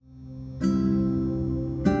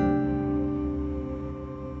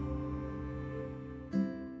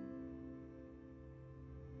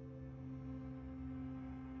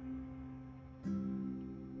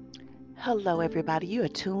Hello, everybody. You are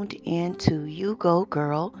tuned in to You Go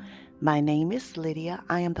Girl. My name is Lydia.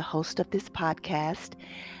 I am the host of this podcast,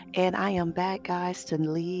 and I am back, guys, to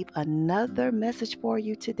leave another message for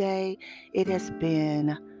you today. It has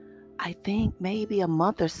been, I think, maybe a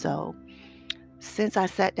month or so since I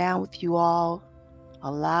sat down with you all.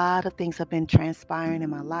 A lot of things have been transpiring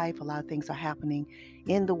in my life, a lot of things are happening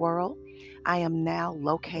in the world. I am now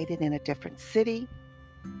located in a different city.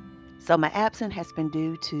 So my absence has been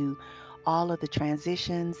due to all of the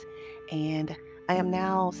transitions, and I am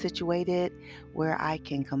now situated where I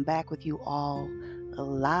can come back with you all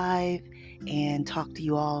live and talk to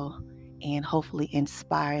you all and hopefully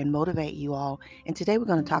inspire and motivate you all. And today we're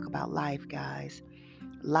going to talk about life, guys.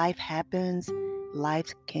 Life happens,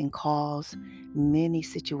 life can cause many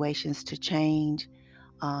situations to change.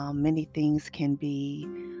 Many things can be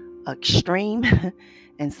extreme,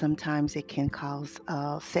 and sometimes it can cause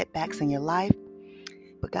setbacks in your life.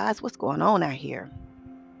 But guys, what's going on out here?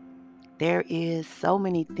 There is so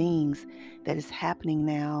many things that is happening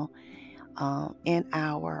now in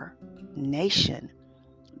our nation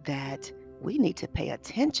that we need to pay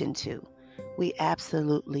attention to. We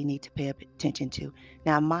absolutely need to pay attention to.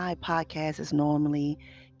 Now, my podcast is normally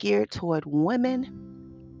geared toward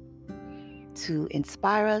women to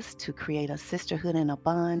inspire us to create a sisterhood and a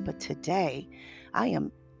bond. But today, I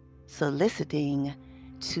am soliciting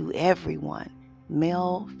to everyone,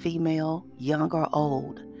 male, female, young or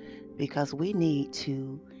old, because we need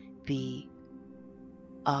to be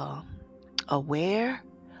uh, aware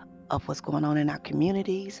of what's going on in our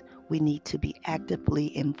communities. We need to be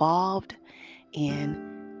actively involved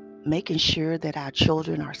in making sure that our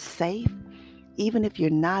children are safe. Even if you're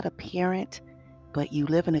not a parent, but you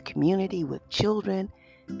live in a community with children,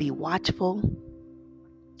 be watchful,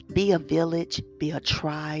 be a village, be a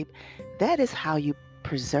tribe. That is how you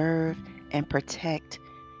preserve and protect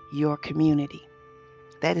your community.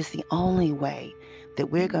 That is the only way that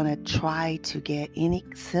we're going to try to get any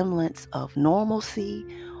semblance of normalcy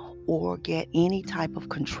or get any type of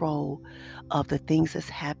control of the things that's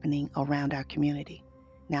happening around our community.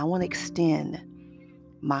 Now, I want to extend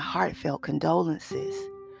my heartfelt condolences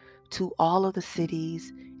to all of the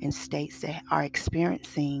cities and states that are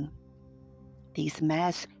experiencing these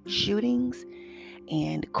mass shootings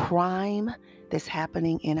and crime that's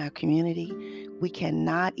happening in our community. We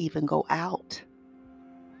cannot even go out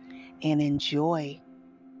and enjoy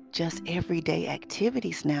just everyday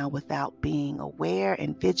activities now without being aware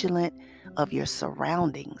and vigilant of your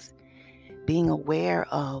surroundings, being aware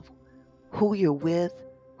of who you're with,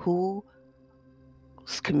 whose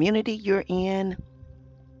community you're in,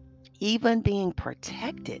 even being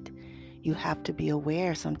protected. You have to be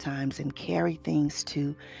aware sometimes and carry things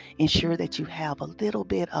to ensure that you have a little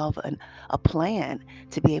bit of a plan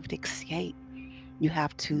to be able to escape. You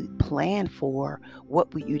have to plan for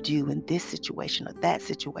what will you do in this situation or that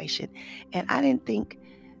situation. And I didn't think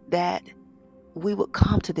that we would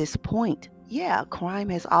come to this point. Yeah, crime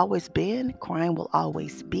has always been, crime will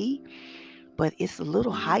always be, but it's a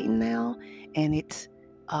little heightened now, and it's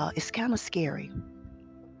kind of scary.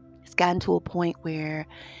 It's gotten to a point where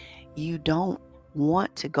you don't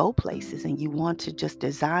want to go places and you want to just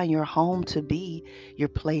design your home to be your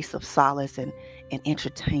place of solace and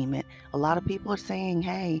entertainment. A lot of people are saying,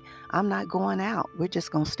 hey, I'm not going out. We're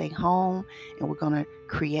just going to stay home and we're going to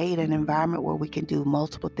create an environment where we can do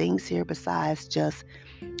multiple things here besides just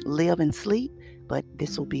live and sleep. But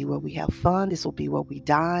this will be where we have fun. This will be where we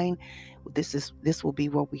dine. This will be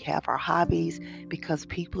where we have our hobbies, because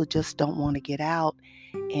people just don't want to get out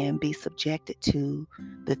and be subjected to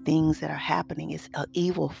the things that are happening. It's an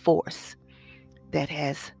evil force that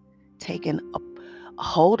has taken a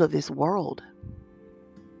hold of this world,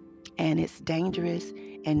 and it's dangerous,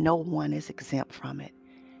 and no one is exempt from it.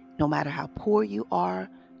 No matter how poor you are,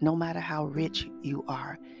 no matter how rich you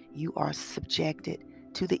are subjected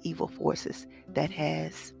to the evil forces that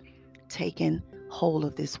has taken hold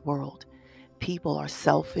of this world. People are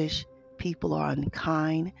selfish, people are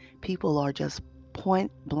unkind, people are just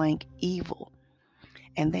point blank evil.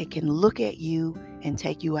 And they can look at you and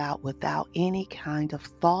take you out without any kind of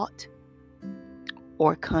thought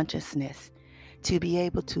or consciousness to be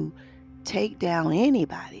able to take down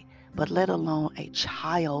anybody, but let alone a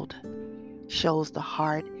child. Shows the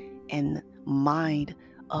heart and mind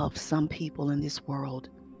of some people in this world.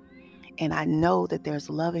 And I know that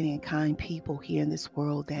there's loving and kind people here in this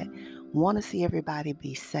world that want to see everybody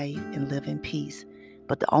be safe and live in peace.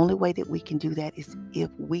 But the only way that we can do that is if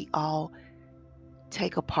we all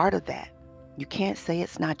take a part of that. You can't say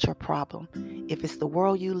it's not your problem. If it's the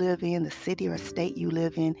world you live in, the city or state you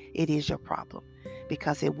live in, it is your problem.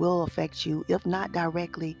 because it will affect you. If not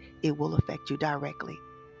directly, it will affect you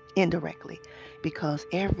indirectly, because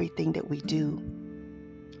everything that we do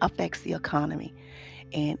affects the economy.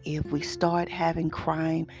 And if we start having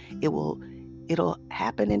crime, it'll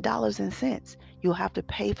happen in dollars and cents. You'll have to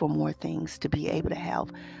pay for more things to be able to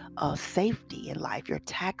have safety in life. Your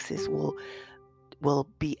taxes will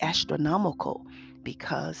be astronomical,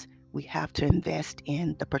 because we have to invest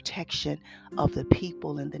in the protection of the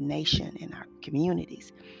people and the nation and our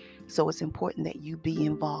communities. So it's important that you be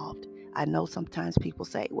involved. I know sometimes people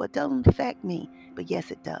say, well, it doesn't affect me, but yes,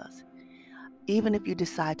 it does. Even if you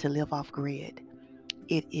decide to live off grid,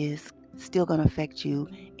 it is still going to affect you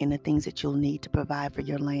in the things that you'll need to provide for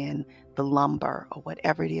your land, the lumber, or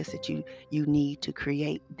whatever it is that you need to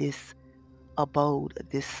create this abode,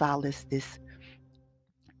 this solace, this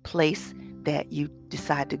place that you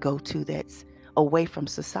decide to go to that's away from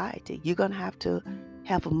society. You're going to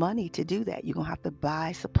have money to do that. You're going to have to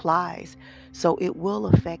buy supplies. So it will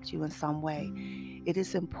affect you in some way. It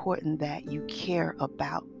is important that you care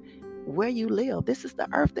about where you live. This is the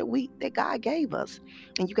earth that God gave us,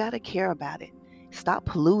 and you got to care about it. Stop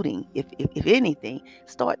polluting. If anything,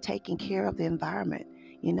 start taking care of the environment.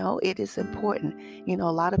 It is important.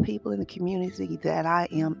 A lot of people in the community that I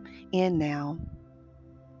am in now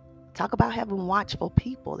talk about having watchful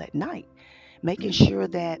people at night, making sure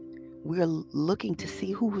that we're looking to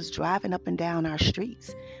see who's driving up and down our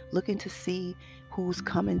streets, looking to see who's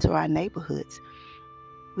coming to our neighborhoods.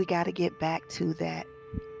 We got to get back to that,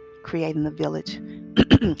 creating a village.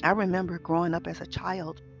 I remember growing up as a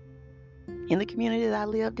child in the community that I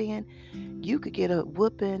lived in. You could get a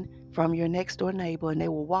whooping from your next door neighbor, and they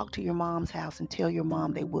will walk to your mom's house and tell your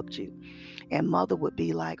mom they whooped you. And mother would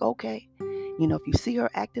be like, okay, if you see her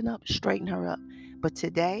acting up, straighten her up. But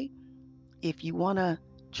today, if you want to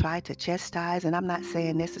try to chastise, and I'm not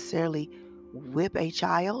saying necessarily whip a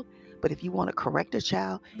child, but if you want to correct a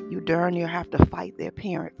child, you darn near have to fight their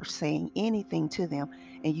parent for saying anything to them,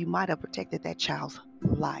 and you might have protected that child's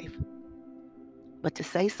life. But to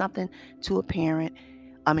say something to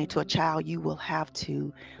to a child, you will have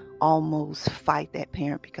to almost fight that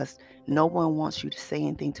parent, because no one wants you to say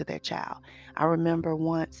anything to their child. I remember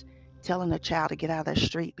once telling a child to get out of the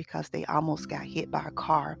street because they almost got hit by a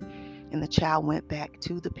car. And the child went back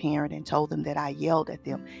to the parent and told them that I yelled at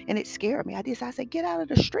them. And it scared me. I said, get out of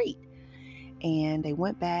the street. And they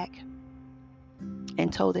went back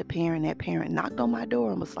and told their parent. That parent knocked on my door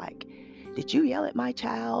and was like, did you yell at my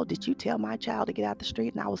child? Did you tell my child to get out the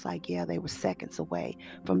street? And I was like, yeah, they were seconds away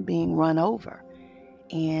from being run over.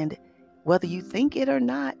 And whether you think it or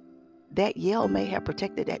not, that yell may have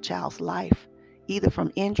protected that child's life, either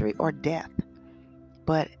from injury or death.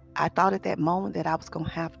 But I thought at that moment that I was going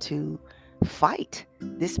to have to fight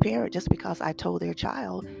this parent just because I told their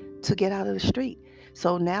child to get out of the street.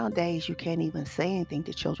 So nowadays, you can't even say anything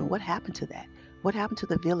to children. What happened to that? What happened to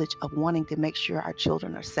the village of wanting to make sure our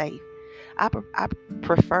children are safe? I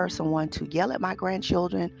prefer someone to yell at my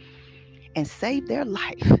grandchildren and save their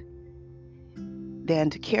life than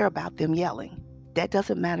to care about them yelling. That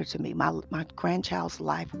doesn't matter to me. My grandchild's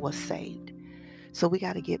life was saved. So we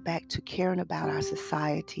got to get back to caring about our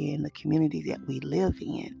society and the community that we live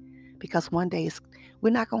in, because one day we're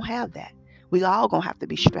not going to have that. We all going to have to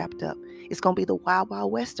be strapped up. It's going to be the wild,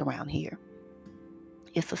 wild west around here.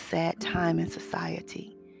 It's a sad time in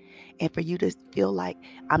society. And for you to feel like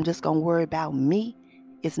I'm just going to worry about me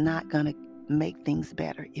is not going to make things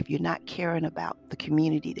better if you're not caring about the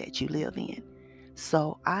community that you live in.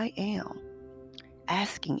 So I am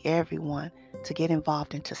asking everyone to get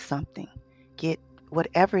involved into something. Get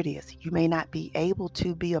whatever it is. You may not be able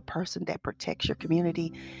to be a person that protects your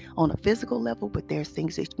community on a physical level, but there's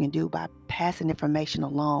things that you can do by passing information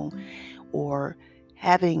along, or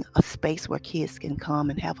having a space where kids can come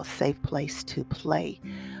and have a safe place to play,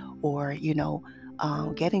 or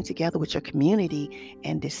getting together with your community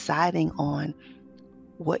and deciding on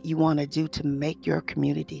what you want to do to make your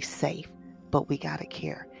community safe. But we got to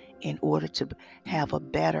care. In order to have a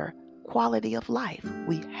better quality of life,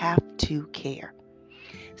 we have to care.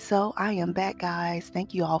 So I am back, guys.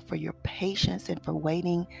 Thank you all for your patience and for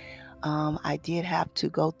waiting. I did have to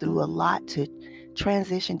go through a lot to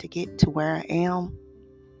transition to get to where I am,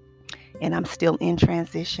 and I'm still in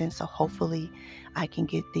transition. So hopefully I can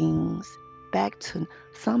get things back to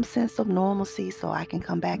some sense of normalcy so I can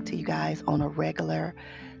come back to you guys on a regular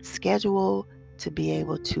schedule to be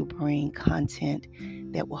able to bring content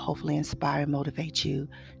that will hopefully inspire and motivate you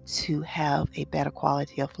to have a better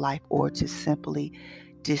quality of life, or to simply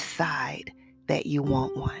decide that you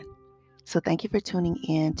want one. So thank you for tuning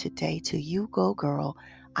in today to You Go Girl.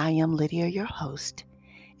 I am Lydia, your host,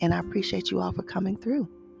 And I appreciate you all for coming through.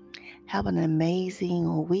 Have an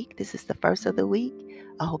amazing week. This is the first of the week.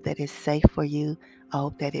 I hope that it's safe for you. I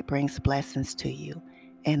hope that it brings blessings to you.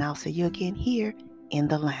 And I'll see you again here in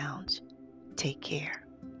the lounge. Take care.